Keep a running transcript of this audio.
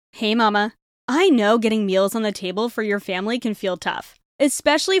Hey mama, I know getting meals on the table for your family can feel tough,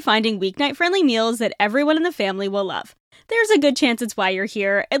 especially finding weeknight-friendly meals that everyone in the family will love. There's a good chance it's why you're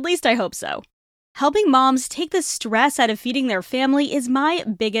here, at least I hope so. Helping moms take the stress out of feeding their family is my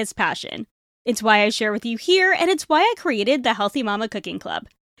biggest passion. It's why I share with you here, and it's why I created the Healthy Mama Cooking Club.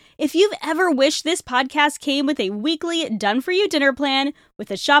 If you've ever wished this podcast came with a weekly done-for-you dinner plan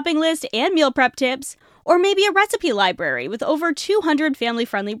with a shopping list and meal prep tips, or maybe a recipe library with over 200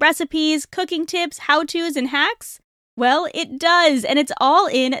 family-friendly recipes, cooking tips, how-tos, and hacks, well, it does, and it's all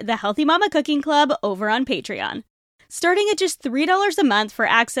in the Healthy Mama Cooking Club over on Patreon. Starting at just $3 a month for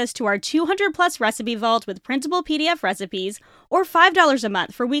access to our 200-plus recipe vault with printable PDF recipes, or $5 a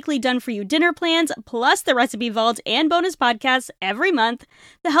month for weekly done-for-you dinner plans, plus the recipe vault and bonus podcasts every month,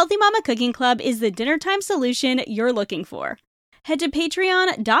 the Healthy Mama Cooking Club is the dinnertime solution you're looking for. Head to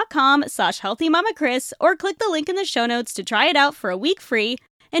patreon.com/healthymamakris or click the link in the show notes to try it out for a week free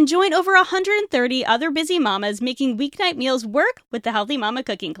and join over 130 other busy mamas making weeknight meals work with the Healthy Mama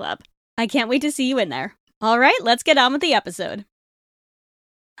Cooking Club. I can't wait to see you in there. All right, let's get on with the episode.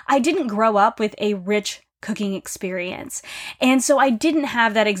 I didn't grow up with a rich cooking experience, and so I didn't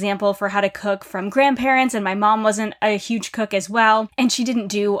have that example for how to cook from grandparents, and my mom wasn't a huge cook as well, and she didn't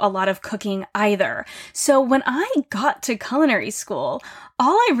do a lot of cooking either. So when I got to culinary school,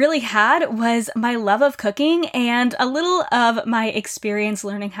 all I really had was my love of cooking and a little of my experience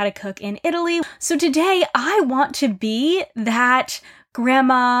learning how to cook in Italy. So today I want to be that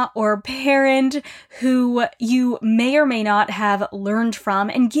grandma or parent who you may or may not have learned from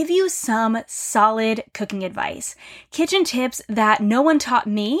and give you some solid cooking advice. Kitchen tips that no one taught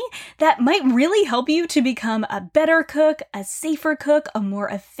me that might really help you to become a better cook, a safer cook, a more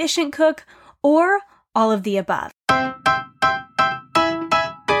efficient cook, or all of the above.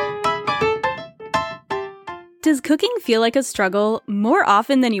 Does cooking feel like a struggle more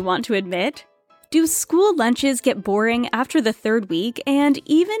often than you want to admit? Do school lunches get boring after the third week, and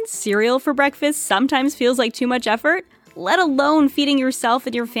even cereal for breakfast sometimes feels like too much effort? Let alone feeding yourself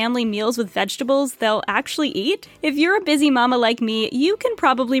and your family meals with vegetables they'll actually eat? If you're a busy mama like me, you can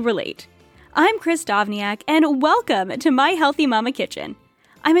probably relate. I'm Chris Dovniak, and welcome to my Healthy Mama Kitchen.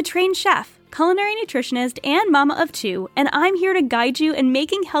 I'm a trained chef, culinary nutritionist, and mama of two, and I'm here to guide you in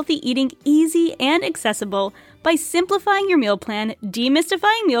making healthy eating easy and accessible by simplifying your meal plan,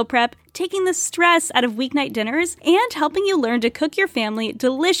 demystifying meal prep, taking the stress out of weeknight dinners, and helping you learn to cook your family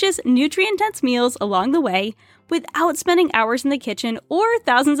delicious, nutrient-dense meals along the way without spending hours in the kitchen or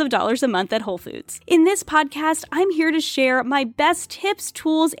thousands of dollars a month at Whole Foods. In this podcast, I'm here to share my best tips,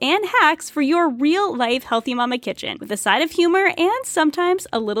 tools, and hacks for your real-life Healthy Mama kitchen with a side of humor and sometimes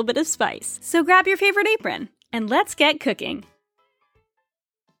a little bit of spice. So grab your favorite apron and let's get cooking.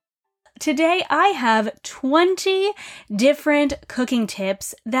 Today, I have 20 different cooking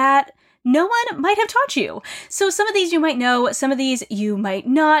tips that no one might have taught you. So some of these you might know, some of these you might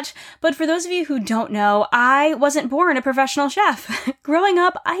not. But for those of you who don't know, I wasn't born a professional chef. Growing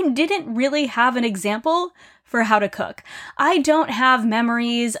up, I didn't really have an example for how to cook. I don't have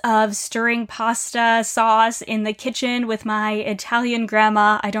memories of stirring pasta sauce in the kitchen with my Italian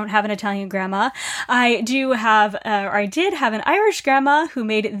grandma. I don't have an Italian grandma. I did have an Irish grandma who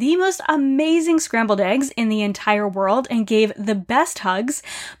made the most amazing scrambled eggs in the entire world and gave the best hugs,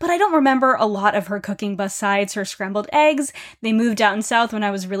 but I don't remember a lot of her cooking besides her scrambled eggs. They moved down south when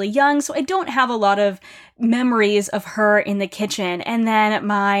I was really young, so I don't have a lot of memories of her in the kitchen. And then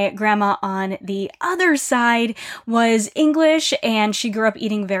my grandma on the other side was English, and she grew up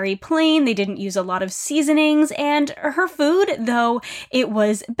eating very plain. They didn't use a lot of seasonings, and her food, though it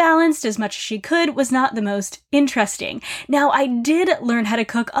was balanced as much as she could, was not the most interesting. Now, I did learn how to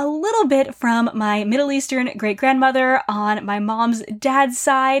cook a little bit from my Middle Eastern great-grandmother on my mom's dad's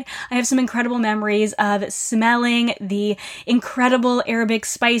side. I have some incredible memories of smelling the incredible Arabic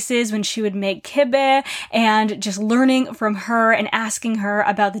spices when she would make kibbeh, and just learning from her and asking her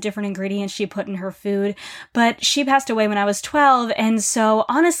about the different ingredients she put in her food. But she passed away when I was 12, and so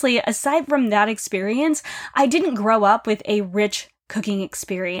honestly, aside from that experience, I didn't grow up with a rich cooking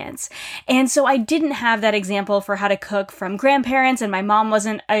experience. And so I didn't have that example for how to cook from grandparents, and my mom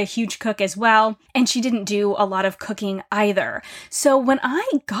wasn't a huge cook as well, and she didn't do a lot of cooking either. So when I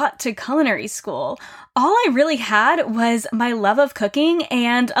got to culinary school, all I really had was my love of cooking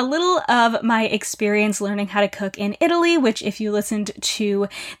and a little of my experience learning how to cook in Italy, which if you listened to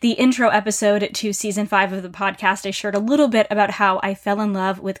the intro episode to season 5 of the podcast, I shared a little bit about how I fell in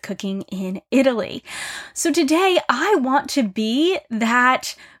love with cooking in Italy. So today I want to be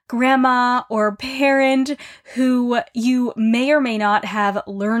that grandma or parent who you may or may not have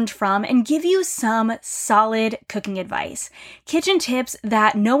learned from and give you some solid cooking advice. Kitchen tips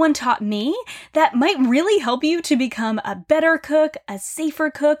that no one taught me that might really help you to become a better cook, a safer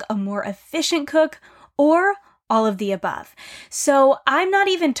cook, a more efficient cook, or all of the above. So I'm not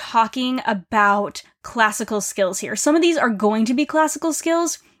even talking about classical skills here. Some of these are going to be classical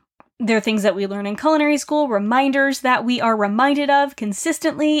skills. They're things that we learn in culinary school, reminders that we are reminded of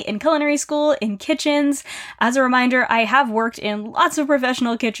consistently in culinary school, in kitchens. As a reminder, I have worked in lots of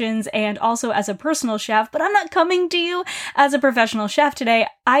professional kitchens and also as a personal chef, but I'm not coming to you as a professional chef today.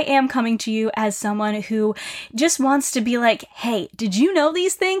 I am coming to you as someone who just wants to be like, hey, did you know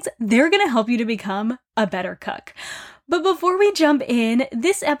these things? They're going to help you to become a better cook. But before we jump in,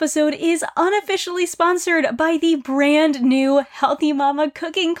 this episode is unofficially sponsored by the brand new Healthy Mama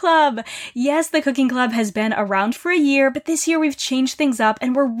Cooking Club. Yes, the Cooking Club has been around for a year, but this year we've changed things up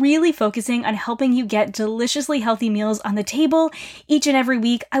and we're really focusing on helping you get deliciously healthy meals on the table each and every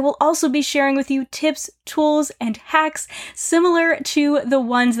week. I will also be sharing with you tips, tools, and hacks similar to the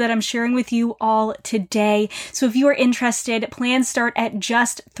ones that I'm sharing with you all today. So if you are interested, plans start at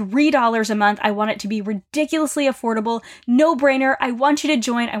just $3 a month. I want it to be ridiculously affordable. No brainer. I want you to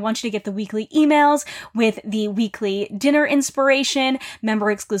join. I want you to get the weekly emails with the weekly dinner inspiration,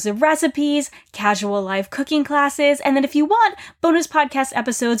 member exclusive recipes, casual live cooking classes, and then if you want, bonus podcast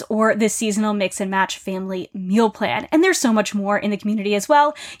episodes or the seasonal mix and match family meal plan. And there's so much more in the community as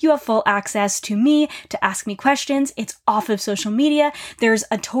well. You have full access to me to ask me questions. It's off of social media. There's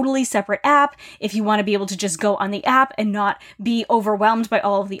a totally separate app if you want to be able to just go on the app and not be overwhelmed by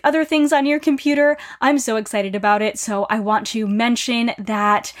all of the other things on your computer. I'm so excited about it. So I want to mention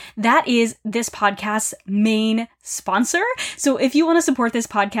that that is this podcast's main sponsor. So if you want to support this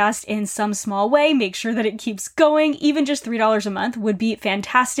podcast in some small way, make sure that it keeps going. Even just $3 a month would be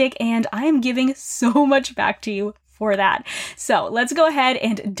fantastic. And I am giving so much back to you for that. So let's go ahead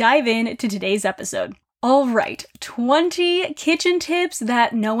and dive into today's episode. All right, 20 kitchen tips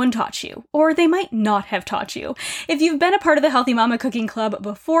that no one taught you, or they might not have taught you. If you've been a part of the Healthy Mama Cooking Club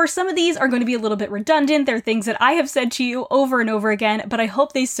before, some of these are going to be a little bit redundant. They're things that I have said to you over and over again, but I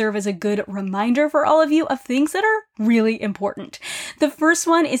hope they serve as a good reminder for all of you of things that are really important. The first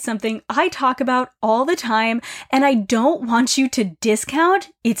one is something I talk about all the time, and I don't want you to discount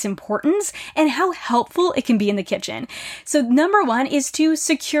its importance and how helpful it can be in the kitchen. So number one is to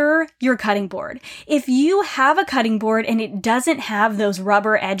secure your cutting board. If you have a cutting board and it doesn't have those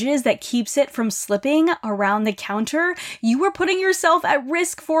rubber edges that keeps it from slipping around the counter, you are putting yourself at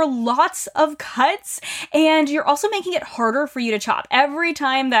risk for lots of cuts, and you're also making it harder for you to chop. Every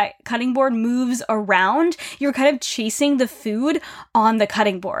time that cutting board moves around, you're kind of chasing the food on the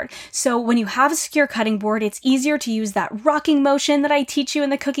cutting board. So when you have a secure cutting board, it's easier to use that rocking motion that I teach you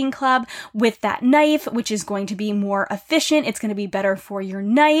in the cooking club with that knife, which is going to be more efficient. It's going to be better for your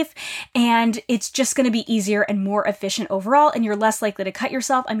knife, and it's just going to be easier and more efficient overall, and you're less likely to cut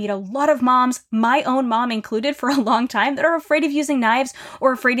yourself. I meet a lot of moms, my own mom included, for a long time, that are afraid of using knives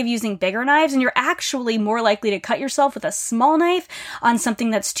or afraid of using bigger knives, and you're actually more likely to cut yourself with a small knife on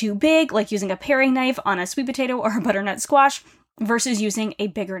something that's too big, like using a paring knife on a sweet potato or a butternut squash, versus using a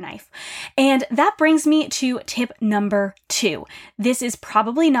bigger knife. And that brings me to tip number 2. This is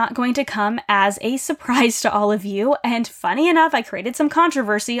probably not going to come as a surprise to all of you. And funny enough, I created some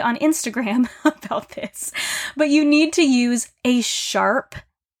controversy on Instagram about this, but you need to use a sharp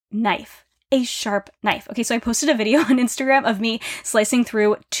knife. A sharp knife. Okay, so I posted a video on Instagram of me slicing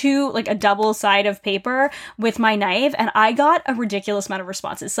through a double side of paper with my knife, and I got a ridiculous amount of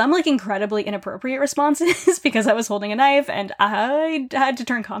responses. Some incredibly inappropriate responses because I was holding a knife and I had to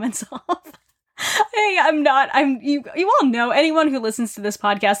turn comments off. Hey, you all know, anyone who listens to this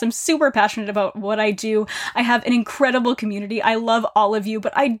podcast, I'm super passionate about what I do. I have an incredible community. I love all of you,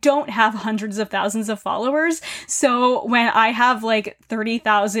 but I don't have hundreds of thousands of followers. So when I have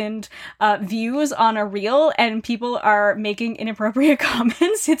 30,000 views on a reel and people are making inappropriate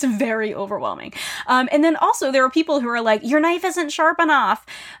comments, it's very overwhelming. And then also there are people who are like, your knife isn't sharp enough.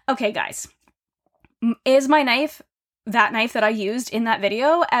 Okay, guys, is my knife, that knife that I used in that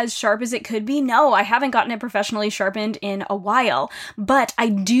video, as sharp as it could be? No, I haven't gotten it professionally sharpened in a while, but I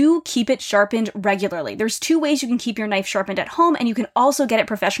do keep it sharpened regularly. There's 2 ways you can keep your knife sharpened at home, and you can also get it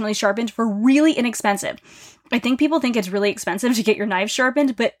professionally sharpened for really inexpensive. I think people think it's really expensive to get your knife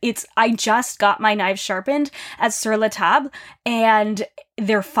sharpened, but I just got my knife sharpened at Sur La Table, and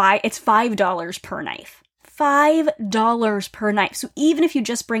it's $5 per knife. $5 per knife. So even if you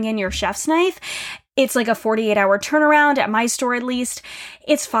just bring in your chef's knife, It's like a 48-hour turnaround at my store at least.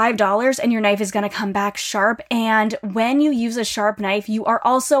 It's $5 and your knife is going to come back sharp. And when you use a sharp knife, you are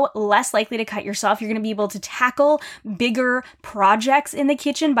also less likely to cut yourself. You're going to be able to tackle bigger projects in the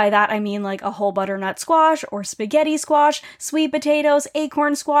kitchen. By that, I mean like a whole butternut squash or spaghetti squash, sweet potatoes,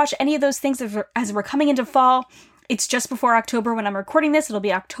 acorn squash, any of those things as we're coming into fall. It's just before October when I'm recording this. It'll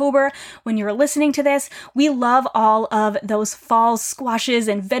be October when you're listening to this. We love all of those fall squashes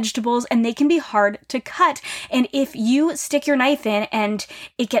and vegetables, and they can be hard to cut. And if you stick your knife in and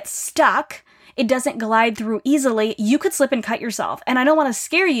it gets stuck, it doesn't glide through easily, you could slip and cut yourself. And I don't want to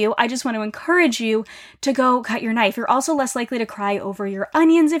scare you. I just want to encourage you to go cut your knife. You're also less likely to cry over your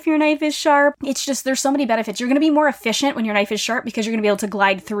onions if your knife is sharp. It's just, there's so many benefits. You're going to be more efficient when your knife is sharp because you're going to be able to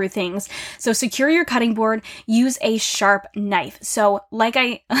glide through things. So secure your cutting board, use a sharp knife. So like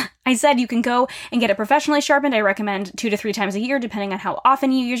I said, you can go and get it professionally sharpened. I recommend 2 to 3 times a year, depending on how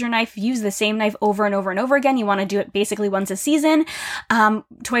often you use your knife. Use the same knife over and over and over again. You want to do it basically once a season.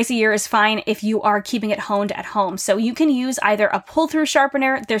 Twice a year is fine if you are keeping it honed at home. So you can use either a pull-through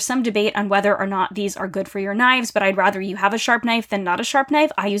sharpener. There's some debate on whether or not these are good for your knives, but I'd rather you have a sharp knife than not a sharp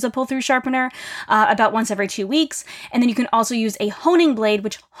knife. I use a pull-through sharpener about once every 2 weeks. And then you can also use a honing blade,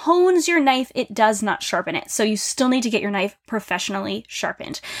 which hones your knife. It does not sharpen it. So you still need to get your knife professionally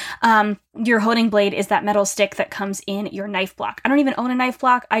sharpened. Your honing blade is that metal stick that comes in your knife block. I don't even own a knife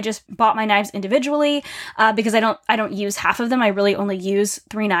block. I just bought my knives individually because I don't use half of them. I really only use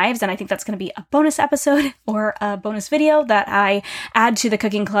 3 knives, and I think that's going to be a bonus episode or a bonus video that I add to the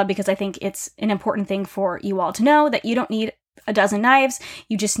cooking club because I think it's an important thing for you all to know that you don't need a dozen knives.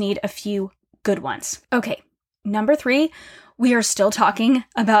 You just need a few good ones. Okay, number 3. We are still talking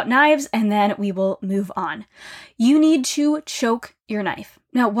about knives, and then we will move on. You need to choke your knife.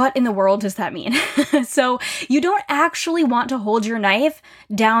 Now, what in the world does that mean? So you don't actually want to hold your knife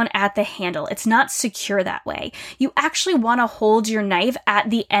down at the handle. It's not secure that way. You actually want to hold your knife at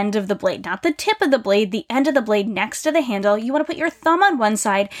the end of the blade, not the tip of the blade, the end of the blade next to the handle. You want to put your thumb on one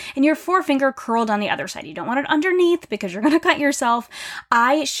side and your forefinger curled on the other side. You don't want it underneath because you're going to cut yourself.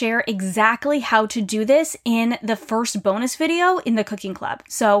 I share exactly how to do this in the first bonus video in the cooking club.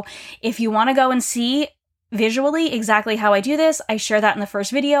 So if you want to go and see visually exactly how I do this, I share that in the first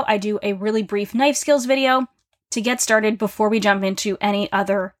video. I do a really brief knife skills video to get started before we jump into any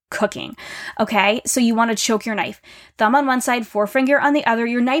other cooking. Okay, so you want to choke your knife. Thumb on one side, forefinger on the other.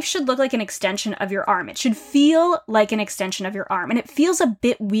 Your knife should look like an extension of your arm. It should feel like an extension of your arm. And it feels a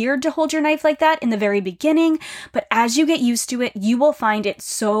bit weird to hold your knife like that in the very beginning, but as you get used to it, you will find it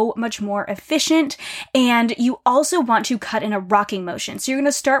so much more efficient. And you also want to cut in a rocking motion. So you're going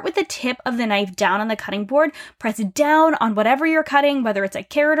to start with the tip of the knife down on the cutting board, press down on whatever you're cutting, whether it's a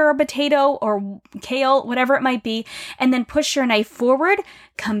carrot or a potato or kale, whatever it might be, and then push your knife forward,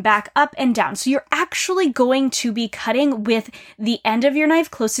 come back up and down. So you're actually going to be cutting with the end of your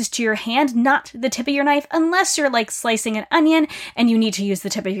knife closest to your hand, not the tip of your knife, unless you're like slicing an onion and you need to use the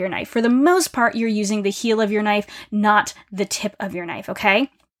tip of your knife. For the most part, you're using the heel of your knife, not the tip of your knife,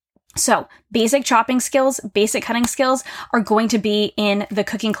 okay? So basic chopping skills, basic cutting skills are going to be in the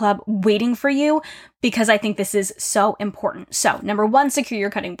cooking club waiting for you because I think this is so important. So number 1, secure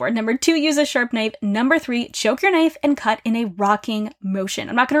your cutting board. Number 2, use a sharp knife. Number 3, choke your knife and cut in a rocking motion.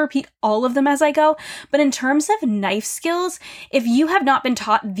 I'm not going to repeat all of them as I go, but in terms of knife skills, if you have not been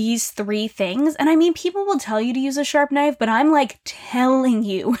taught these 3 things, and I mean, people will tell you to use a sharp knife, but I'm like telling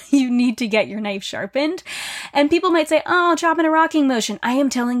you, you need to get your knife sharpened. And people might say, oh, chop in a rocking motion. I am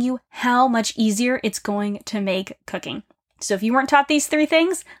telling you how much easier it's going to make cooking. So if you weren't taught these 3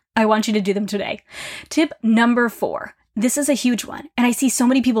 things, I want you to do them today. Tip number 4. This is a huge one, and I see so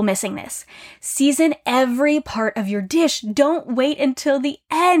many people missing this. Season every part of your dish. Don't wait until the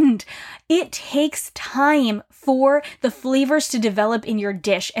end. It takes time for the flavors to develop in your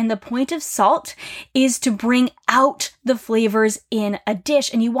dish, and the point of salt is to bring out the flavors in a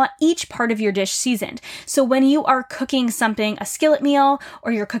dish, and you want each part of your dish seasoned. So when you are cooking something, a skillet meal,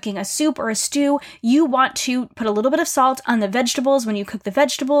 or you're cooking a soup or a stew, you want to put a little bit of salt on the vegetables when you cook the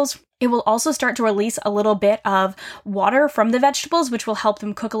vegetables. It will also start to release a little bit of water from the vegetables, which will help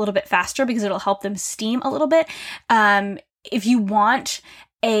them cook a little bit faster because it'll help them steam a little bit. If you want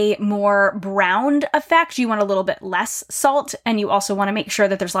a more browned effect, you want a little bit less salt, and you also want to make sure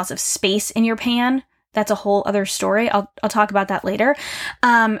that there's lots of space in your pan. That's a whole other story. I'll talk about that later.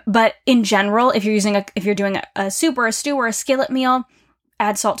 But in general, if you're doing a soup or a stew or a skillet meal,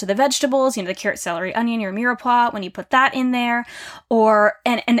 add salt to the vegetables, the carrot, celery, onion, your mirepoix, when you put that in there,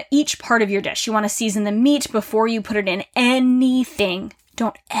 and each part of your dish. You want to season the meat before you put it in anything.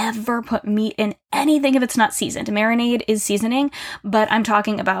 Don't ever put meat in anything if it's not seasoned. Marinade is seasoning, but I'm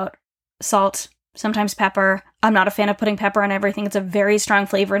talking about salt, sometimes pepper. I'm not a fan of putting pepper on everything. It's a very strong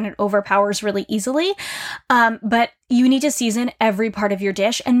flavor and it overpowers really easily. But you need to season every part of your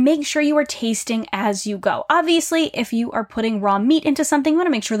dish and make sure you are tasting as you go. Obviously, if you are putting raw meat into something, you want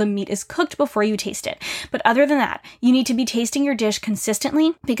to make sure the meat is cooked before you taste it. But other than that, you need to be tasting your dish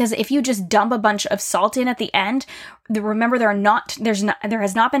consistently, because if you just dump a bunch of salt in at the end, remember there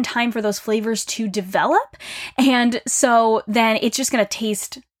has not been time for those flavors to develop. And so then it's just going to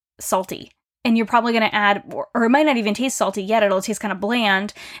taste salty. And you're probably going to add, or it might not even taste salty yet. It'll taste kind of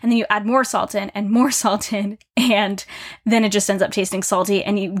bland. And then you add more salt in and more salt in. And then it just ends up tasting salty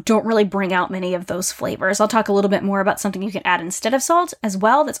and you don't really bring out many of those flavors. I'll talk a little bit more about something you can add instead of salt as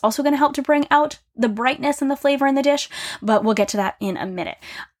well. That's also going to help to bring out the brightness and the flavor in the dish. But we'll get to that in a minute.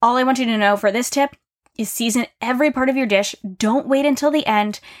 All I want you to know for this tip is season every part of your dish. Don't wait until the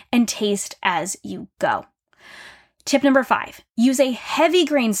end and taste as you go. Tip number 5, use a heavy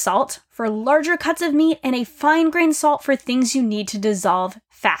grain salt for larger cuts of meat and a fine grain salt for things you need to dissolve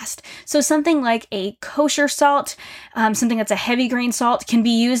fast. So something like a kosher salt, something that's a heavy grain salt, can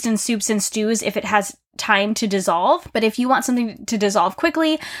be used in soups and stews if it has time to dissolve. But if you want something to dissolve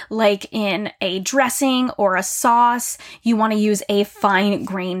quickly, like in a dressing or a sauce, you want to use a fine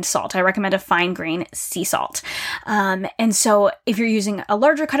grain salt. I recommend a fine grain sea salt. And so if you're using a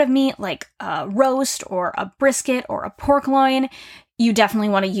larger cut of meat, like a roast or a brisket or a pork loin, you definitely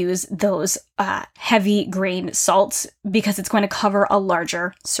want to use those heavy grain salts because it's going to cover a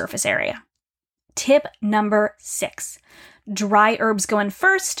larger surface area. Tip number 6, dry herbs go in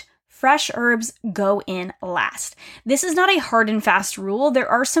first, fresh herbs go in last. This is not a hard and fast rule. There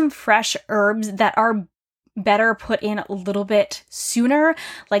are some fresh herbs that are better put in a little bit sooner,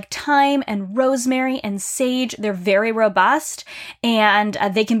 like thyme and rosemary and sage. They're very robust and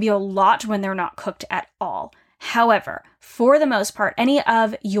they can be a lot when they're not cooked at all. However, for the most part, any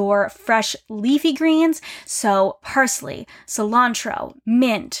of your fresh leafy greens, so parsley, cilantro,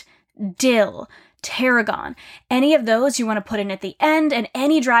 mint, dill, tarragon, any of those you want to put in at the end, and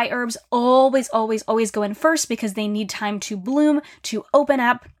any dry herbs always go in first because they need time to bloom, to open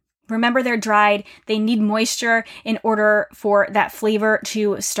up. Remember, they're dried. They need moisture in order for that flavor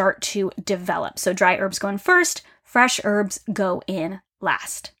to start to develop. So dry herbs go in first, fresh herbs go in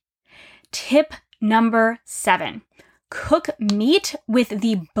last. Tip number 7, cook meat with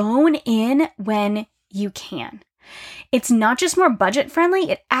the bone in when you can. It's not just more budget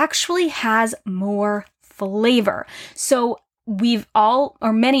friendly, it actually has more flavor. So we've all,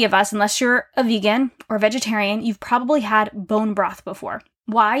 or many of us, unless you're a vegan or vegetarian, you've probably had bone broth before.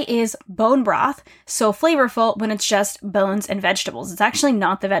 Why is bone broth so flavorful when it's just bones and vegetables? It's actually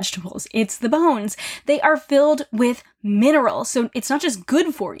not the vegetables, it's the bones. They are filled with minerals, so it's not just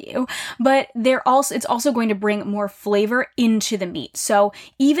good for you, but it's also going to bring more flavor into the meat. So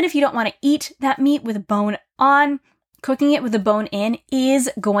even if you don't want to eat that meat with bone on, cooking it with the bone in is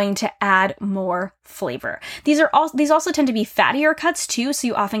going to add more flavor. These also tend to be fattier cuts too, so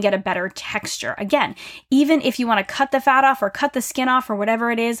you often get a better texture. Again, even if you want to cut the fat off or cut the skin off or whatever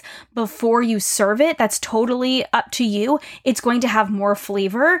it is before you serve it, that's totally up to you. It's going to have more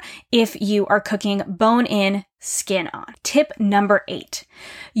flavor if you are cooking bone in, skin on. Tip number 8,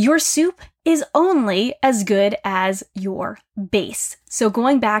 your soup is only as good as your base. So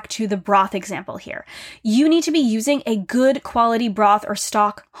going back to the broth example here, you need to be using a good quality broth or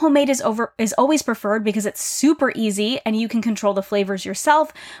stock. Homemade is always preferred because it's super easy and you can control the flavors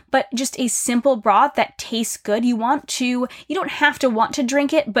yourself, but just a simple broth that tastes good. You don't have to want to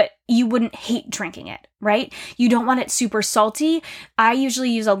drink it, but you wouldn't hate drinking it, right? You don't want it super salty. I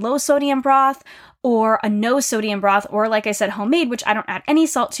usually use a low sodium broth or a no sodium broth, or like I said, homemade, which I don't add any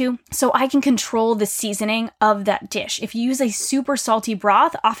salt to, so I can control the seasoning of that dish. If you use a super salty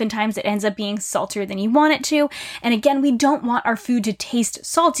broth, oftentimes it ends up being saltier than you want it to. And again, we don't want our food to taste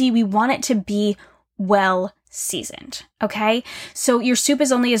salty. We want it to be well seasoned, okay? So your soup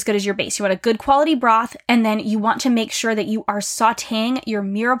is only as good as your base. You want a good quality broth, and then you want to make sure that you are sauteing your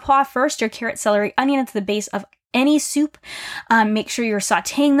mirepoix first, your carrot, celery, onion. It's the base of any soup. Make sure you're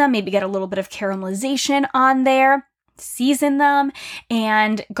sauteing them, maybe get a little bit of caramelization on there, season them,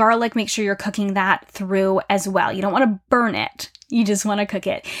 and garlic, make sure you're cooking that through as well. You don't want to burn it, you just want to cook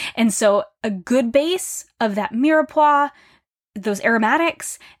it. And so a good base of that mirepoix, those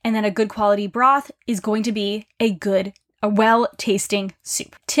aromatics, and then a good quality broth is going to be a well-tasting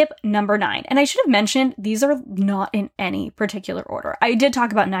soup. Tip number 9. And I should have mentioned, these are not in any particular order. I did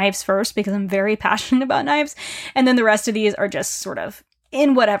talk about knives first because I'm very passionate about knives. And then the rest of these are just sort of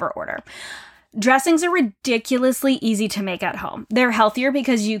in whatever order. Dressings are ridiculously easy to make at home. They're healthier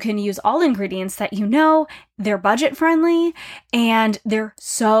because you can use all ingredients that you know, they're budget friendly, and they're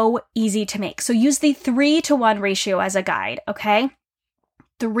so easy to make. So use the 3-to-1 ratio as a guide, okay?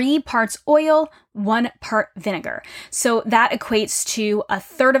 3 parts oil, 1 part vinegar. So that equates to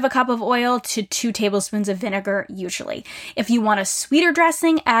 1/3 of a cup of oil to 2 tablespoons of vinegar usually. If you want a sweeter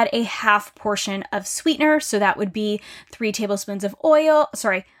dressing, add a half portion of sweetener. So that would be 3 tablespoons of oil,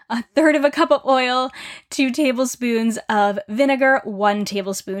 1/3 of a cup of oil, 2 tablespoons of vinegar, 1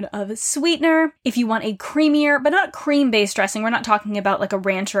 tablespoon of sweetener. If you want a creamier, but not cream-based dressing, we're not talking about like a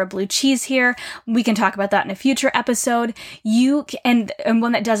ranch or a blue cheese here. We can talk about that in a future episode. And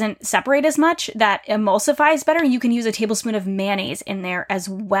one that doesn't separate as much, that emulsifies better, you can use a tablespoon of mayonnaise in there as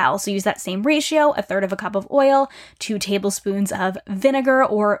well. So use that same ratio, 1/3 of a cup of oil, 2 tablespoons of vinegar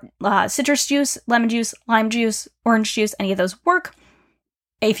or citrus juice, lemon juice, lime juice, orange juice, any of those work.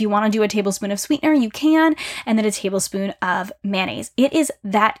 If you want to do a tablespoon of sweetener, you can, and then a tablespoon of mayonnaise. It is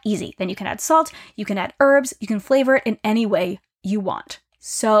that easy. Then you can add salt, you can add herbs, you can flavor it in any way you want.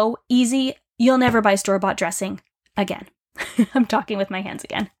 So easy. You'll never buy store-bought dressing again. I'm talking with my hands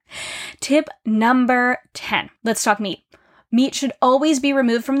again. Tip number 10. Let's talk meat. Meat should always be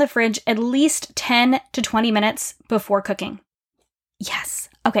removed from the fridge at least 10 to 20 minutes before cooking. Yes.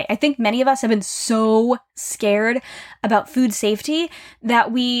 Okay, I think many of us have been so scared about food safety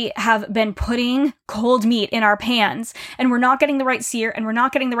that we have been putting cold meat in our pans and we're not getting the right sear and we're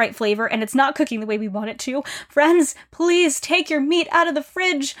not getting the right flavor and it's not cooking the way we want it to. Friends, please take your meat out of the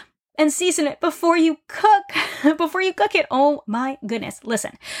fridge and season it before you cook, it. Oh my goodness.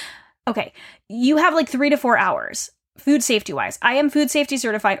 Listen. Okay, you have like 3 to 4 hours. Food safety wise, I am food safety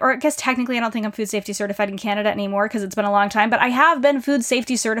certified, or I guess technically I don't think I'm food safety certified in Canada anymore because it's been a long time, but I have been food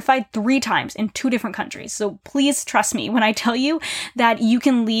safety certified 3 times in 2 different countries. So please trust me when I tell you that you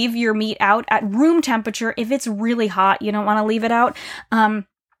can leave your meat out at room temperature. If it's really hot, you don't want to leave it out.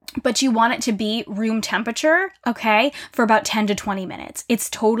 But you want it to be room temperature, okay, for about 10 to 20 minutes. It's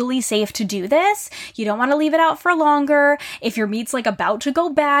totally safe to do this. You don't want to leave it out for longer. If your meat's like about to go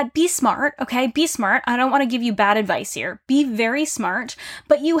bad, be smart, okay? Be smart. I don't want to give you bad advice here. Be very smart,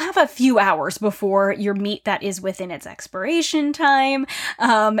 but you have a few hours before your meat that is within its expiration time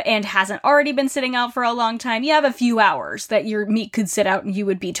and hasn't already been sitting out for a long time. You have a few hours that your meat could sit out and you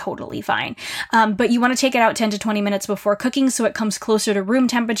would be totally fine. But you want to take it out 10 to 20 minutes before cooking so it comes closer to room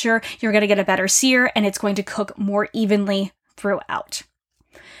temperature. You're going to get a better sear and it's going to cook more evenly throughout.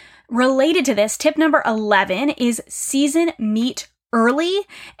 Related to this, tip number 11 is season meat early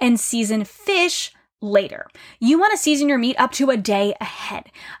and season fish later. You want to season your meat up to a day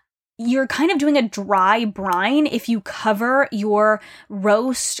ahead. You're kind of doing a dry brine if you cover your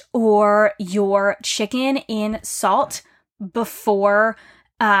roast or your chicken in salt before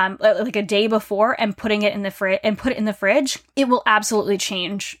like a day before and putting it in the fridge. It will absolutely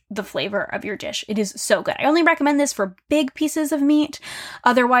change the flavor of your dish. It is so good. I only recommend this for big pieces of meat.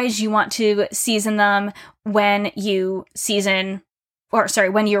 Otherwise, you want to season them when you're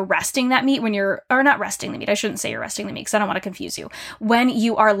resting that meat, not resting the meat. I shouldn't say you're resting the meat because I don't want to confuse you. When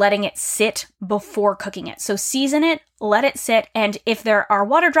you are letting it sit before cooking it. So season it, let it sit, and if there are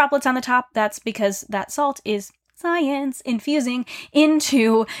water droplets on the top, that's because that salt is science infusing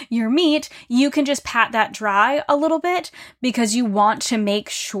into your meat. You can just pat that dry a little bit because you want to make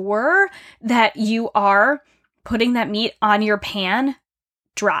sure that you are putting that meat on your pan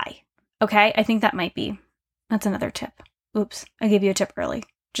dry. Okay? I think that's another tip. Oops, I gave you a tip early.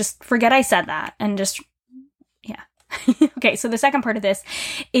 Just forget I said that and yeah. Okay, so the second part of this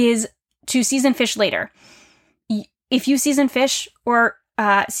is to season fish later. If you season fish or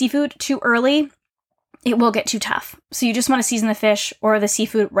seafood too early, it will get too tough. So you just want to season the fish or the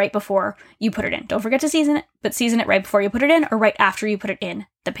seafood right before you put it in. Don't forget to season it, but season it right before you put it in or right after you put it in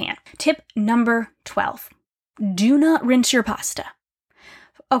the pan. Tip number 12. Do not rinse your pasta.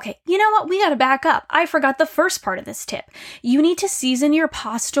 Okay, you know what? We gotta back up. I forgot the first part of this tip. You need to season your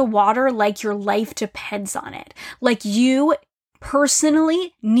pasta water like your life depends on it. Like you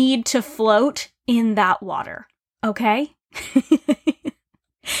personally need to float in that water. Okay?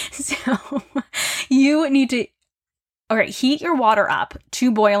 So you need to, heat your water up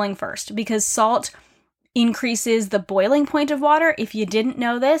to boiling first because salt increases the boiling point of water. If you didn't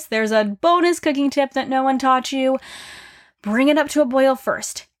know this, there's a bonus cooking tip that no one taught you. Bring it up to a boil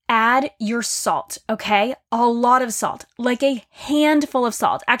first. Add your salt, okay? A lot of salt, like a handful of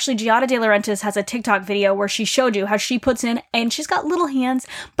salt. Actually, Giada De Laurentiis has a TikTok video where she showed you how she puts in, and she's got little hands,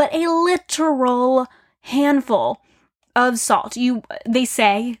 but a literal handful of salt. They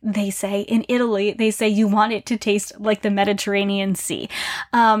say in Italy, they say you want it to taste like the Mediterranean Sea.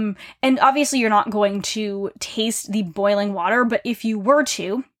 And obviously you're not going to taste the boiling water, but if you were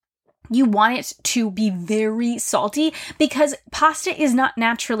to, you want it to be very salty because pasta is not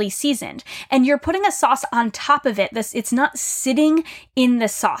naturally seasoned and you're putting a sauce on top of it. It's not sitting in the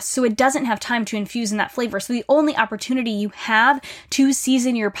sauce, so it doesn't have time to infuse in that flavor. So the only opportunity you have to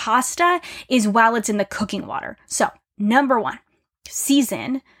season your pasta is while it's in the cooking water. So number 1,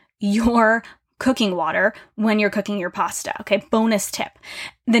 season your cooking water when you're cooking your pasta. Okay, bonus tip.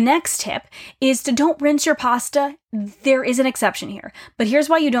 The next tip is to don't rinse your pasta. There is an exception here, but here's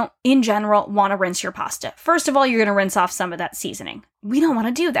why you don't, in general, want to rinse your pasta. First of all, you're going to rinse off some of that seasoning. We don't want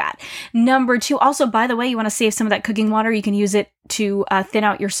to do that. Number 2, also, by the way, you want to save some of that cooking water. You can use it to thin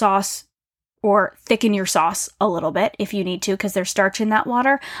out your sauce or thicken your sauce a little bit if you need to, because there's starch in that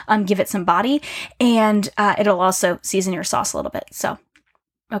water. Give it some body, and it'll also season your sauce a little bit. So,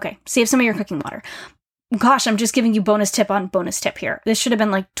 okay, save some of your cooking water. Gosh, I'm just giving you bonus tip on bonus tip here. This should have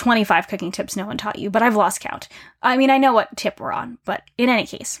been like 25 cooking tips no one taught you, but I've lost count. I mean, I know what tip we're on, but in any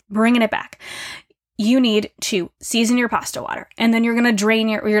case, bringing it back. You need to season your pasta water, and then you're going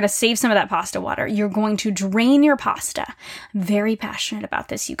to save some of that pasta water. You're going to drain your pasta. I'm very passionate about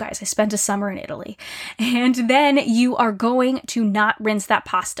this, you guys. I spent a summer in Italy. And then you are going to not rinse that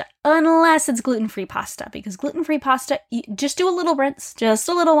pasta unless it's gluten-free pasta, because gluten-free pasta, just do a little rinse, just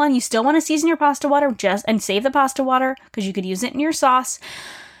a little one. You still want to season your pasta water and save the pasta water because you could use it in your sauce.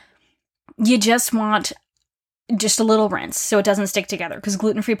 You just want just a little rinse so it doesn't stick together, because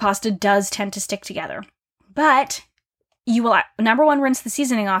gluten-free pasta does tend to stick together. But you will, number 1, rinse the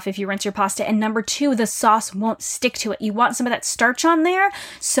seasoning off if you rinse your pasta, and number 2, the sauce won't stick to it. You want some of that starch on there,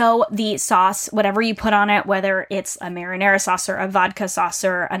 so the sauce, whatever you put on it, whether it's a marinara sauce or a vodka sauce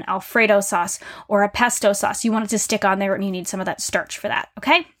or an Alfredo sauce or a pesto sauce, you want it to stick on there, and you need some of that starch for that,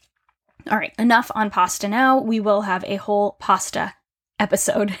 okay? All right, enough on pasta now. We will have a whole pasta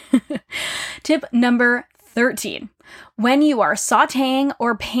episode. Tip number 13. When you are sauteing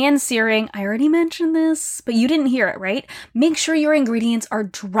or pan-searing, I already mentioned this, but you didn't hear it, right? Make sure your ingredients are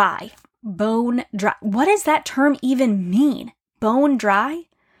dry. Bone dry. What does that term even mean? Bone dry?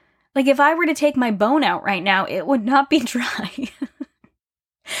 Like if I were to take my bone out right now, it would not be dry.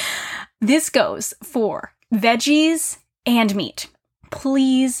 This goes for veggies and meat.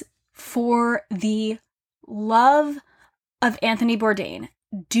 Please, for the love of Anthony Bourdain,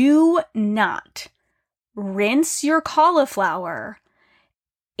 do not rinse your cauliflower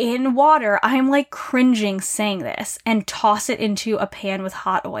in water. I'm like cringing saying this, and toss it into a pan with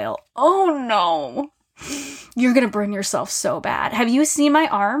hot oil. Oh no. You're going to burn yourself so bad. Have you seen my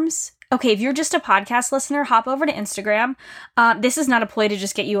arms? Okay, if you're just a podcast listener, hop over to Instagram. This is not a ploy to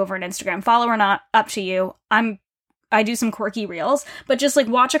just get you over an Instagram follow or not, up to you. I do some quirky reels, but just like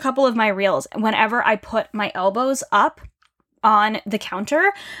watch a couple of my reels. Whenever I put my elbows up on the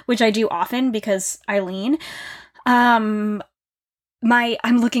counter, which I do often because I lean, I'm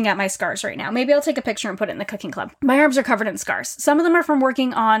looking at my scars right now. Maybe I'll take a picture and put it in the cooking club. My arms are covered in scars. Some of them are from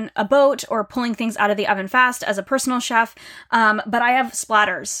working on a boat or pulling things out of the oven fast as a personal chef. But I have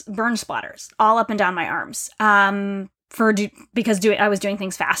splatters, burn splatters, all up and down my arms. I was doing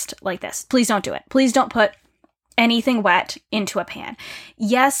things fast like this. Please don't do it. Please don't put anything wet into a pan.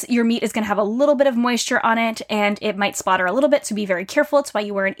 Yes, your meat is going to have a little bit of moisture on it and it might splatter a little bit, so be very careful. It's why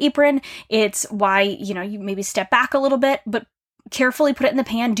you wear an apron. It's why, you maybe step back a little bit, but carefully put it in the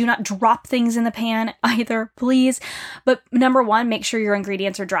pan. Do not drop things in the pan either, please. But number 1, make sure your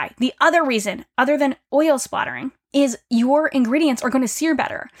ingredients are dry. The other reason, other than oil splattering, is your ingredients are going to sear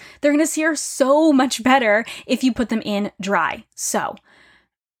better. They're going to sear so much better if you put them in dry. So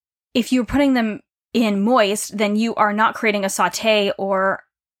if you're putting them in moist, then you are not creating a saute or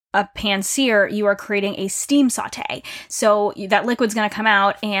a pan sear, you are creating a steam saute. So that liquid's going to come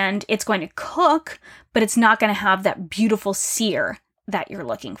out and it's going to cook, but it's not going to have that beautiful sear that you're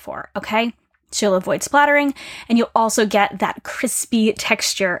looking for, okay? So you'll avoid splattering, and you'll also get that crispy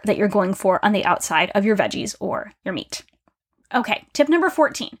texture that you're going for on the outside of your veggies or your meat. Okay, tip number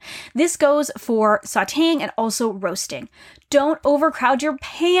 14. This goes for sauteing and also roasting. Don't overcrowd your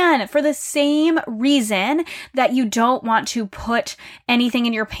pan for the same reason that you don't want to put anything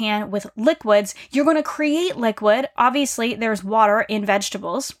in your pan with liquids. You're going to create liquid. Obviously, there's water in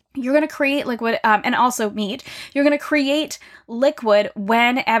vegetables. You're going to create liquid, and also meat. You're going to create liquid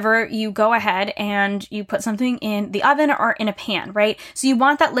whenever you go ahead and you put something in the oven or in a pan, right? So you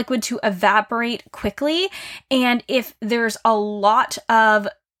want that liquid to evaporate quickly. And if there's a lot of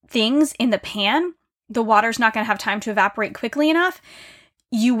things in the pan, the water's not going to have time to evaporate quickly enough.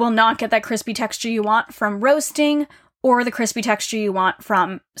 You will not get that crispy texture you want from roasting or the crispy texture you want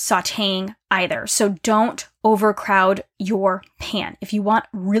from sauteing either. So don't overcrowd your pan. If you want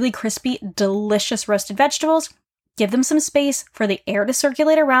really crispy, delicious roasted vegetables, give them some space for the air to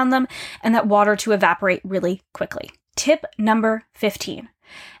circulate around them and that water to evaporate really quickly. Tip number 15.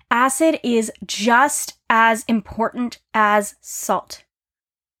 Acid is just as important as salt.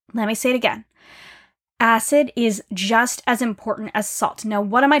 Let me say it again. Acid is just as important as salt. Now,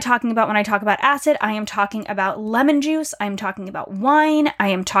 what am I talking about when I talk about acid? I am talking about lemon juice. I'm talking about wine.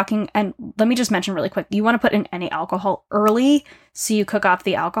 And let me just mention really quick, you want to put in any alcohol early so you cook off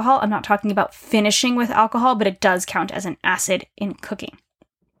the alcohol. I'm not talking about finishing with alcohol, but it does count as an acid in cooking.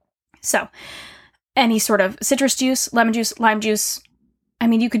 So, any sort of citrus juice, lemon juice, lime juice. I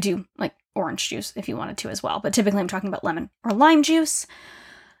mean, you could do like orange juice if you wanted to as well, but typically I'm talking about lemon or lime juice.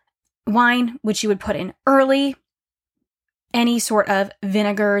 Wine, which you would put in early, any sort of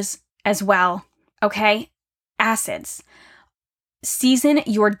vinegars as well, okay? Acids. Season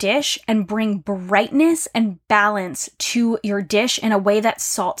your dish and bring brightness and balance to your dish in a way that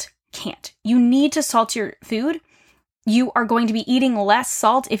salt can't. You need to salt your food. You are going to be eating less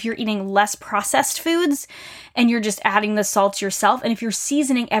salt if you're eating less processed foods and you're just adding the salt yourself. And if you're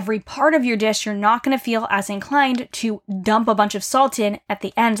seasoning every part of your dish, you're not going to feel as inclined to dump a bunch of salt in at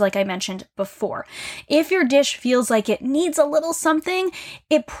the end, like I mentioned before. If your dish feels like it needs a little something,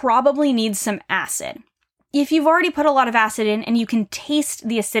 it probably needs some acid. If you've already put a lot of acid in and you can taste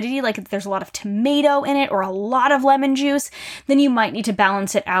the acidity, like if there's a lot of tomato in it or a lot of lemon juice, then you might need to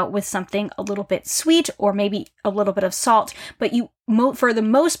balance it out with something a little bit sweet or maybe a little bit of salt. But for the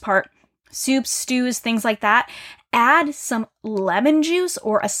most part, soups, stews, things like that, add some lemon juice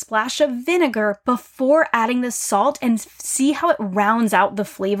or a splash of vinegar before adding the salt and see how it rounds out the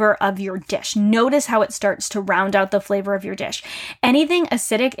flavor of your dish. Notice how it starts to round out the flavor of your dish. Anything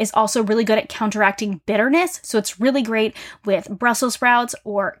acidic is also really good at counteracting bitterness, so it's really great with Brussels sprouts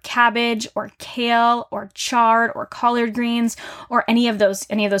or cabbage or kale or chard or collard greens or any of those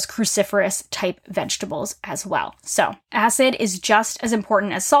cruciferous type vegetables as well. So acid is just as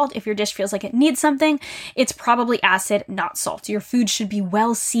important as salt. If your dish feels like it needs something, it's probably acid, not salt. Your food should be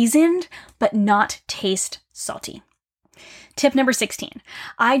well seasoned, but not taste salty. Tip number 16.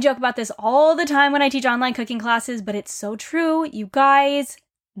 I joke about this all the time when I teach online cooking classes, but it's so true. You guys,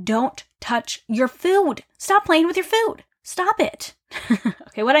 don't touch your food. Stop playing with your food. Stop it.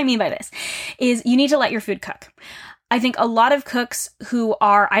 Okay, what I mean by this is you need to let your food cook. I think a lot of cooks who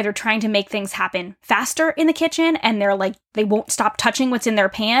are either trying to make things happen faster in the kitchen and they won't stop touching what's in their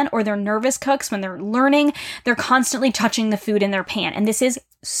pan, or they're nervous cooks when they're learning, they're constantly touching the food in their pan. And this is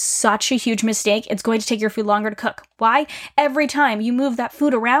such a huge mistake. It's going to take your food longer to cook. Why? Every time you move that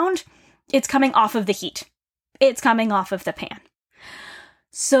food around, it's coming off of the heat. It's coming off of the pan.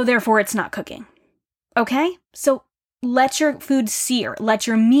 So therefore it's not cooking. Okay? So let your food sear, let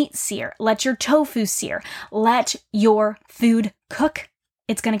your meat sear, let your tofu sear, let your food cook.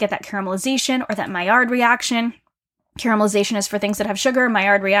 It's going to get that caramelization or that Maillard reaction. Caramelization is for things that have sugar.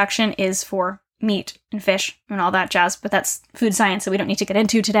 Maillard reaction is for meat and fish and all that jazz, but that's food science that we don't need to get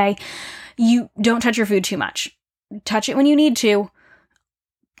into today. You don't touch your food too much. Touch it when you need to.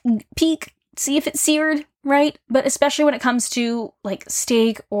 Peek, see if it's seared, right? But especially when it comes to like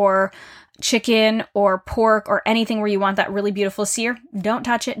steak or chicken or pork or anything where you want that really beautiful sear, don't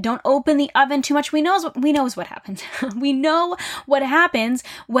touch it. Don't open the oven too much. We know what happens. We know what happens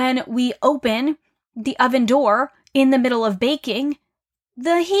when we open the oven door in the middle of baking.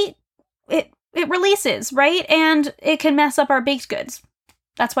 The heat, it releases, right? And it can mess up our baked goods.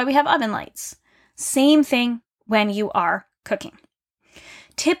 That's why we have oven lights. Same thing when you are cooking.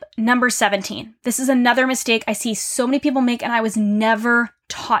 Tip number 17. This is another mistake I see so many people make, and I was never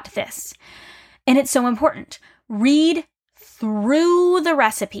taught this. And it's so important. Read through the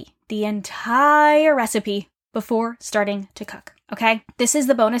recipe, the entire recipe, before starting to cook. Okay? This is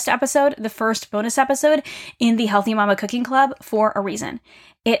the bonus episode, the first bonus episode in the Healthy Mama Cooking Club for a reason.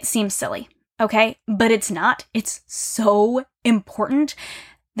 It seems silly, okay? But it's not. It's so important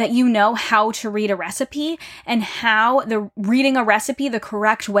that you know how to read a recipe, and how reading a recipe the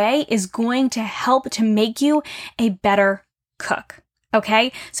correct way is going to help to make you a better cook.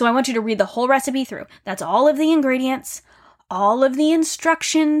 Okay? So I want you to read the whole recipe through. That's all of the ingredients, all of the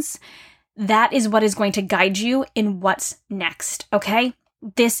instructions. That is what is going to guide you in what's next. Okay?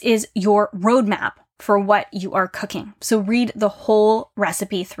 This is your roadmap for what you are cooking. So read the whole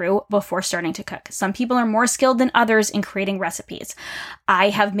recipe through before starting to cook. Some people are more skilled than others in creating recipes. I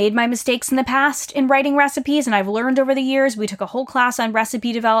have made my mistakes in the past in writing recipes, and I've learned over the years. We took a whole class on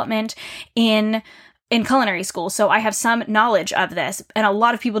recipe development in in culinary school, so I have some knowledge of this, and a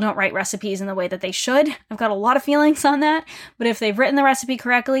lot of people don't write recipes in the way that they should. I've got a lot of feelings on that, but if they've written the recipe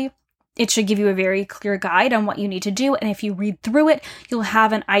correctly, it should give you a very clear guide on what you need to do, and if you read through it, you'll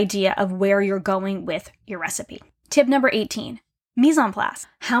have an idea of where you're going with your recipe. Tip number 18, mise en place.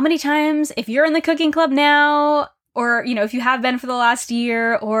 How many times, if you're in the cooking club now, or, if you have been for the last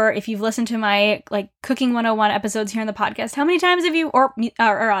year, or if you've listened to my Cooking 101 episodes here on the podcast, how many times have you, or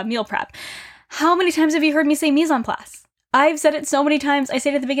meal prep, how many times have you heard me say mise en place? I've said it so many times. I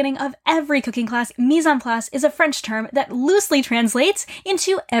say it at the beginning of every cooking class. Mise en place is a French term that loosely translates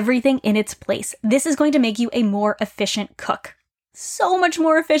into everything in its place. This is going to make you a more efficient cook. So much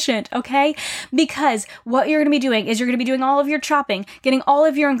more efficient, okay? Because what you're going to be doing is you're going to be doing all of your chopping, getting all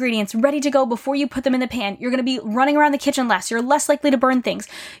of your ingredients ready to go before you put them in the pan. You're going to be running around the kitchen less. You're less likely to burn things.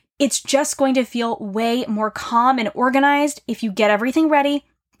 It's just going to feel way more calm and organized if you get everything ready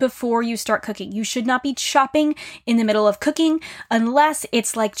before you start cooking. You should not be chopping in the middle of cooking unless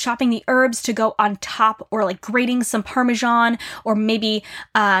it's like chopping the herbs to go on top, or like grating some Parmesan, or maybe,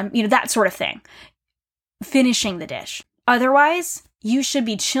 that sort of thing. Finishing the dish. Otherwise, you should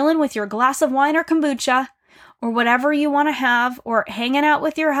be chilling with your glass of wine or kombucha, or whatever you want to have, or hanging out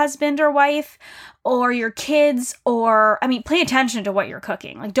with your husband or wife, or your kids, or, pay attention to what you're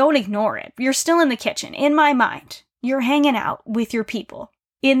cooking. Don't ignore it. You're still in the kitchen. In my mind, you're hanging out with your people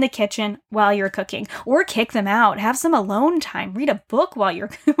in the kitchen while you're cooking, or kick them out. Have some alone time. Read a book while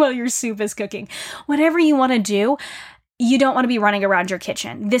your soup is cooking. Whatever you want to do, you don't want to be running around your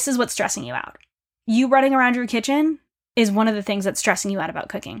kitchen. This is what's stressing you out. You running around your kitchen is one of the things that's stressing you out about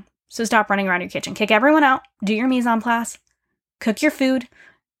cooking. So stop running around your kitchen. Kick everyone out. Do your mise en place. Cook your food.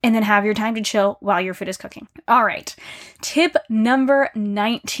 And then have your time to chill while your food is cooking. All right. Tip number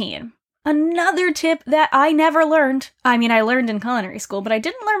 19. Another tip that I never learned. I learned in culinary school, but I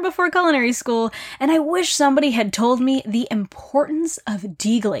didn't learn before culinary school, and I wish somebody had told me the importance of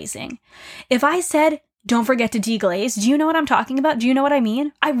deglazing. If I said, don't forget to deglaze, do you know what I'm talking about? Do you know what I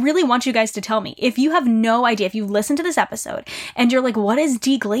mean? I really want you guys to tell me. If you have no idea, if you listen to this episode and you're like, what is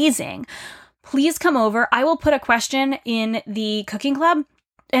deglazing? Please come over. I will put a question in the cooking club.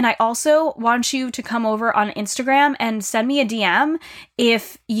 And I also want you to come over on Instagram and send me a DM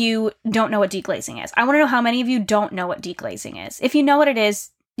if you don't know what deglazing is. I want to know how many of you don't know what deglazing is. If you know what it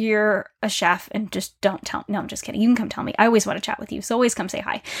is, you're a chef and just don't tell me. No, I'm just kidding. You can come tell me. I always want to chat with you, so always come say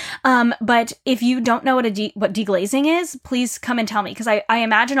hi. But if you don't know what deglazing is, please come and tell me, because I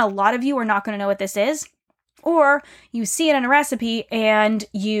imagine a lot of you are not going to know what this is. Or you see it in a recipe and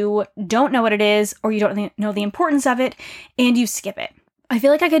you don't know what it is, or you don't know the importance of it and you skip it. I feel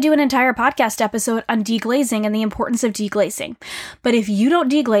like I could do an entire podcast episode on deglazing and the importance of deglazing. But if you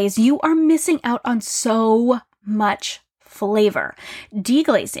don't deglaze, you are missing out on so much flavor.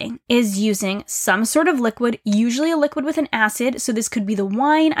 Deglazing is using some sort of liquid, usually a liquid with an acid. So this could be the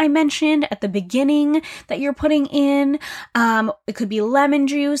wine I mentioned at the beginning that you're putting in. It could be lemon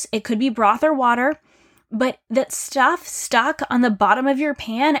juice. It could be broth or water. But that stuff stuck on the bottom of your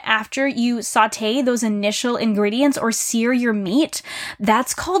pan after you saute those initial ingredients or sear your meat,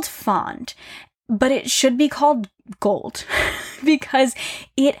 that's called fond. But it should be called gold because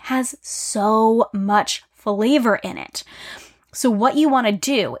it has so much flavor in it. So what you want to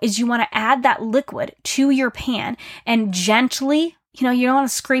do is you want to add that liquid to your pan and gently, you don't want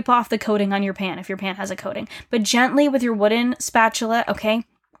to scrape off the coating on your pan if your pan has a coating, but gently with your wooden spatula, okay?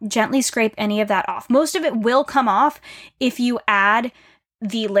 Gently scrape any of that off. Most of it will come off if you add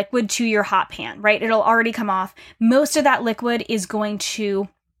the liquid to your hot pan, right? It'll already come off. Most of that liquid is going to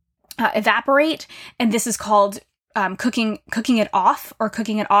evaporate, and this is called cooking it off, or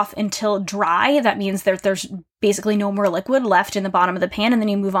cooking it off until dry. That means there's basically no more liquid left in the bottom of the pan, and then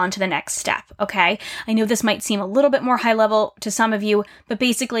you move on to the next step, okay? I know this might seem a little bit more high level to some of you, but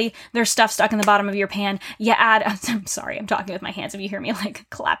basically there's stuff stuck in the bottom of your pan. You add, I'm sorry, I'm talking with my hands if you hear me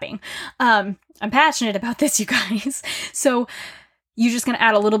clapping. I'm passionate about this, you guys. So you're just going to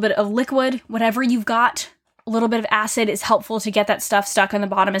add a little bit of liquid, whatever you've got. A little bit of acid is helpful to get that stuff stuck on the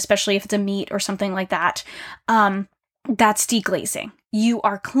bottom, especially if it's a meat or something like that. That's deglazing. You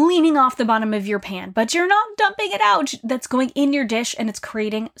are cleaning off the bottom of your pan, but you're not dumping it out. That's going in your dish, and it's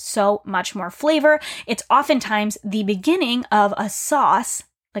creating so much more flavor. It's oftentimes the beginning of a sauce,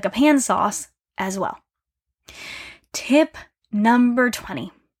 like a pan sauce, as well. Tip number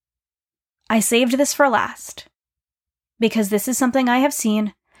 20. I saved this for last because this is something I have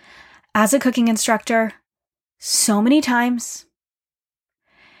seen as a cooking instructor so many times,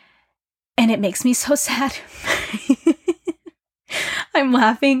 and it makes me so sad. I'm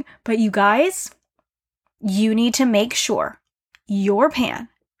laughing, but you guys, you need to make sure your pan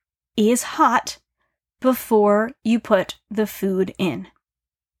is hot before you put the food in.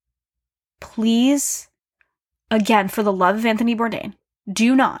 Please, again, for the love of Anthony Bourdain,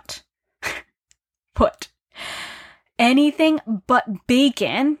 do not put anything but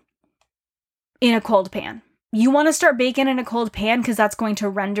bacon in a cold pan. You want to start bacon in a cold pan because that's going to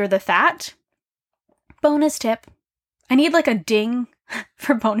render the fat. Bonus tip. I need like a ding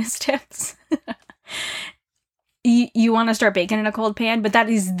for bonus tips. You want to start bacon in a cold pan, but that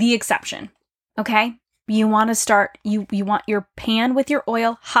is the exception. Okay? You want to start, you want your pan with your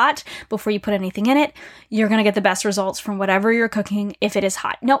oil hot before you put anything in it. You're going to get the best results from whatever you're cooking if it is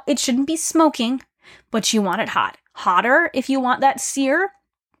hot. No, it shouldn't be smoking, but you want it hot. Hotter if you want that sear,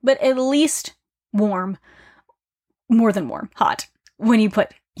 but at least warm. More than warm, hot, when you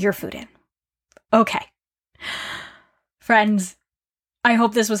put your food in. Okay. Friends, I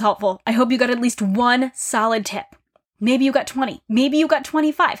hope this was helpful. I hope you got at least one solid tip. Maybe you got 20. Maybe you got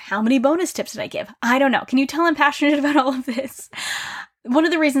 25. How many bonus tips did I give? I don't know. Can you tell I'm passionate about all of this? One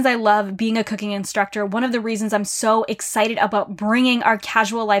of the reasons I love being a cooking instructor, one of the reasons I'm so excited about bringing our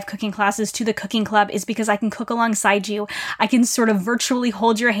casual life cooking classes to the cooking club is because I can cook alongside you. I can sort of virtually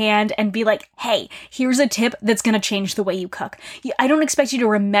hold your hand and be like, hey, here's a tip that's going to change the way you cook. I don't expect you to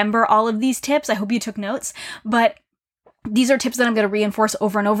remember all of these tips. I hope you took notes, but these are tips that I'm going to reinforce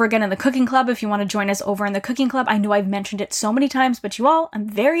over and over again in the cooking club. If you want to join us over in the cooking club, I know I've mentioned it so many times, but I'm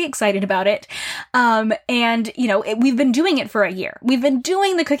very excited about it. And we've been doing it for a year. We've been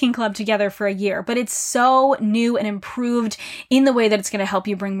doing the cooking club together for a year, but it's so new and improved in the way that it's going to help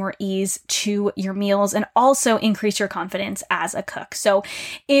you bring more ease to your meals and also increase your confidence as a cook. So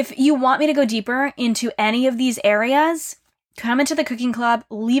if you want me to go deeper into any of these areas, come into the cooking club,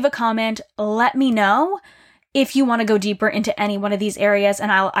 leave a comment, let me know if you want to go deeper into any one of these areas,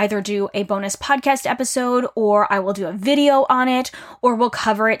 and I'll either do a bonus podcast episode or I will do a video on it, or we'll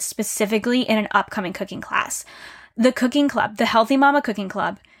cover it specifically in an upcoming cooking class. The cooking club, the Healthy Mama Cooking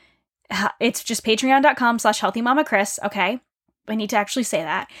Club, it's just patreon.com/healthymamachris, okay? I need to actually say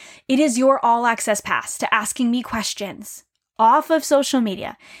that. It is your all access pass to asking me questions off of social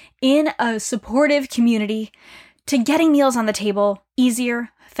media in a supportive community to getting meals on the table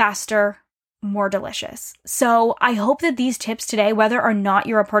easier, faster, more delicious. So I hope that these tips today, whether or not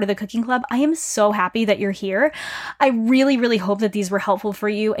you're a part of the cooking club, I am so happy that you're here. I really, really hope that these were helpful for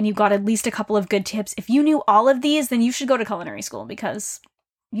you and you got at least a couple of good tips. If you knew all of these, then you should go to culinary school because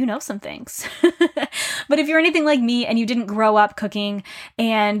you know some things. But if you're anything like me and you didn't grow up cooking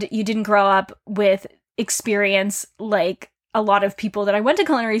and you didn't grow up with experience like a lot of people that I went to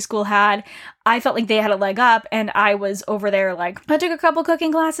culinary school had, I felt like they had a leg up, and I was over there like, I took a couple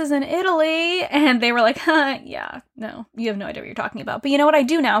cooking classes in Italy, and they were like, yeah, no, you have no idea what you're talking about. But you know what I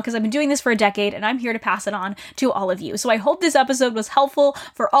do now, because I've been doing this for a decade, and I'm here to pass it on to all of you. So I hope this episode was helpful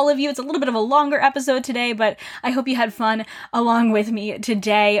for all of you. It's a little bit of a longer episode today, but I hope you had fun along with me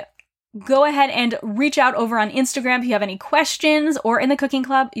today. Go ahead and reach out over on Instagram if you have any questions, or in the cooking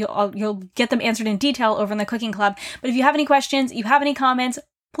club. You'll get them answered in detail over in the cooking club. But if you have any questions, you have any comments,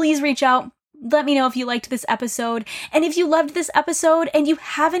 please reach out. Let me know if you liked this episode. And if you loved this episode and you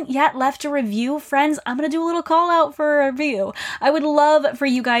haven't yet left a review, friends, I'm going to do a little call out for a review. I would love for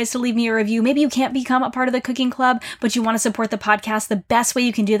you guys to leave me a review. Maybe you can't become a part of the cooking club, but you want to support the podcast. The best way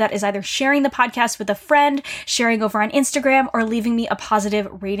you can do that is either sharing the podcast with a friend, sharing over on Instagram, or leaving me a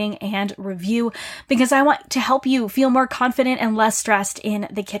positive rating and review, because I want to help you feel more confident and less stressed in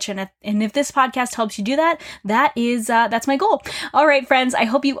the kitchen. And if this podcast helps you do that, that's my goal. All right, friends, I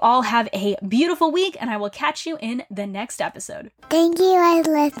hope you all have a beautiful week, and I will catch you in the next episode. Thank you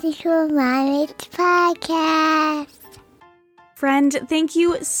for listening to Mommy's podcast. Friend, thank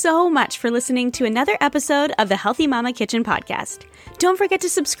you so much for listening to another episode of the Healthy Mama Kitchen podcast. Don't forget to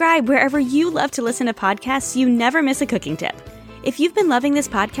subscribe wherever you love to listen to podcasts so you never miss a cooking tip. If you've been loving this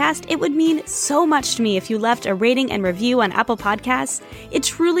podcast, it would mean so much to me if you left a rating and review on Apple Podcasts. It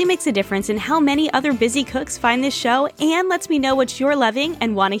truly makes a difference in how many other busy cooks find this show and lets me know what you're loving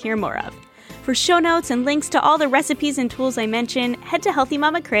and want to hear more of. For show notes and links to all the recipes and tools I mention, head to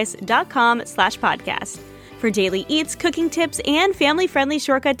healthymamachris.com/podcast. For daily eats, cooking tips, and family-friendly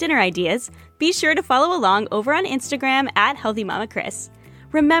shortcut dinner ideas, be sure to follow along over on Instagram at healthymamachris.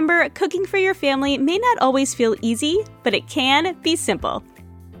 Remember, cooking for your family may not always feel easy, but it can be simple.